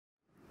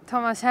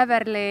Thomas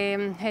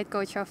Häberli, head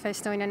coach of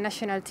Estonian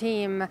national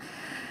team.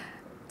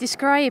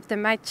 Describe the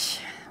match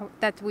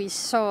that we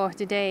saw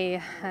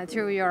today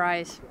through your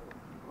eyes.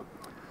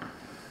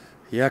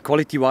 Yeah,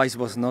 quality-wise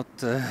was not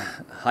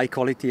high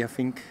quality, I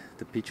think.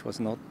 The pitch was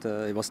not,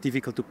 it was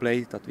difficult to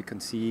play, that we can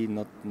see,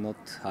 not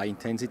high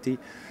intensity.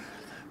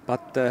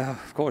 But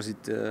of course,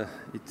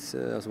 it's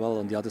as well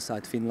on the other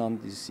side,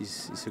 Finland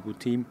is a good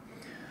team.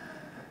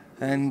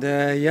 And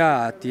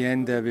yeah, at the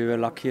end we were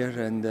luckier,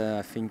 and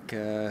I think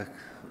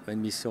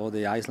when we saw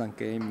the Iceland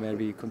game where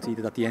we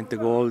conceded at the end the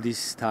goal,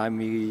 this time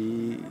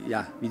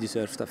we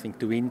deserved, I think,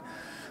 to win.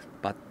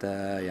 But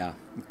yeah,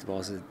 it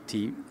was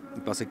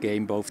a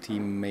game, both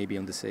teams maybe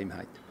on the same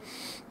height.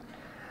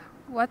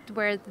 What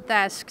were the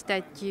tasks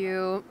that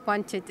you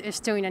wanted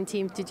Estonian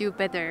team to do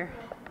better?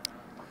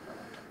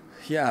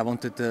 Yeah, I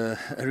wanted a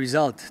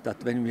result,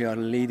 that when we are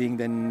leading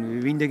then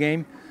we win the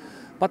game.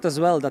 But as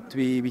well that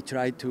we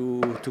try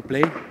to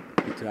play,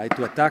 we try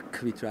to attack,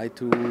 we try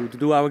to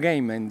do our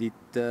game, and it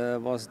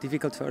was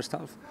difficult first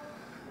half.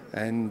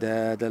 And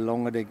the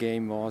longer the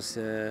game was,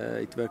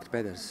 it worked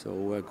better.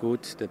 So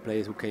good, the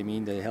players who came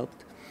in, they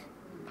helped.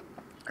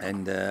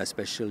 And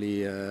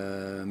especially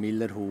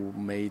Miller, who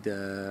made,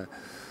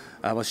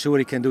 I was sure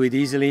he can do it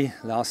easily.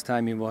 Last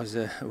time he was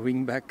a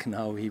wing back,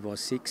 now he was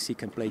 6, he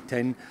can play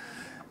 10.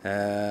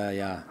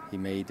 Yeah, he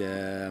made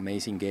an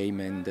amazing game,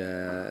 and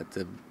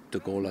the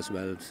goal as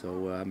well,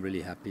 so I'm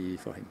really happy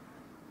for him.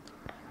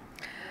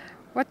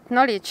 What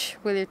knowledge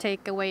will you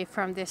take away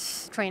from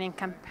this training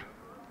camp?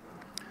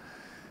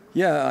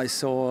 Yeah, I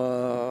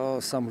saw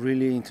some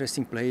really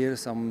interesting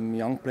players, some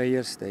young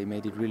players, they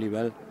made it really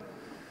well.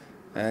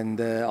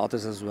 And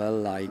others as well,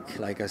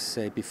 like I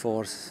said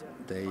before,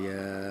 they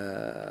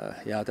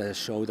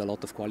showed a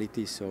lot of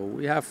quality. So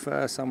we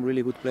have some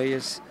really good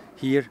players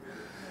here.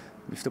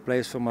 With the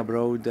players from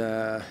abroad,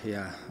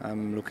 yeah,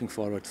 I'm looking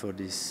forward for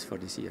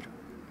this year.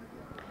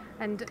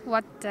 And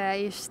what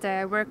is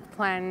the work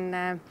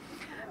plan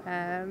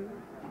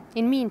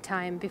in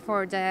meantime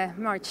before the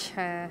March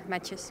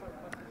matches?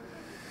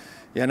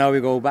 Yeah, now we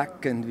go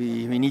back and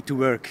we need to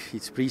work.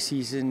 It's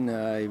pre-season.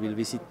 I will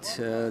visit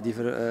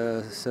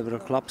several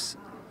clubs,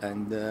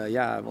 and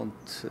yeah, I want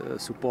to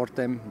support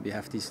them. We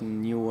have this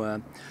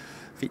new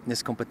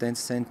fitness competence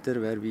center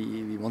where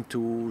we want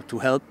to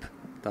help,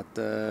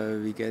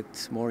 that we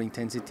get more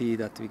intensity,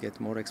 that we get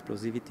more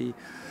explosivity.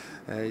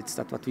 It's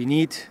that what we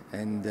need,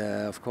 and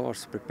of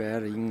course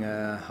preparing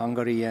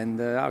Hungary and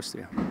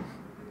Austria.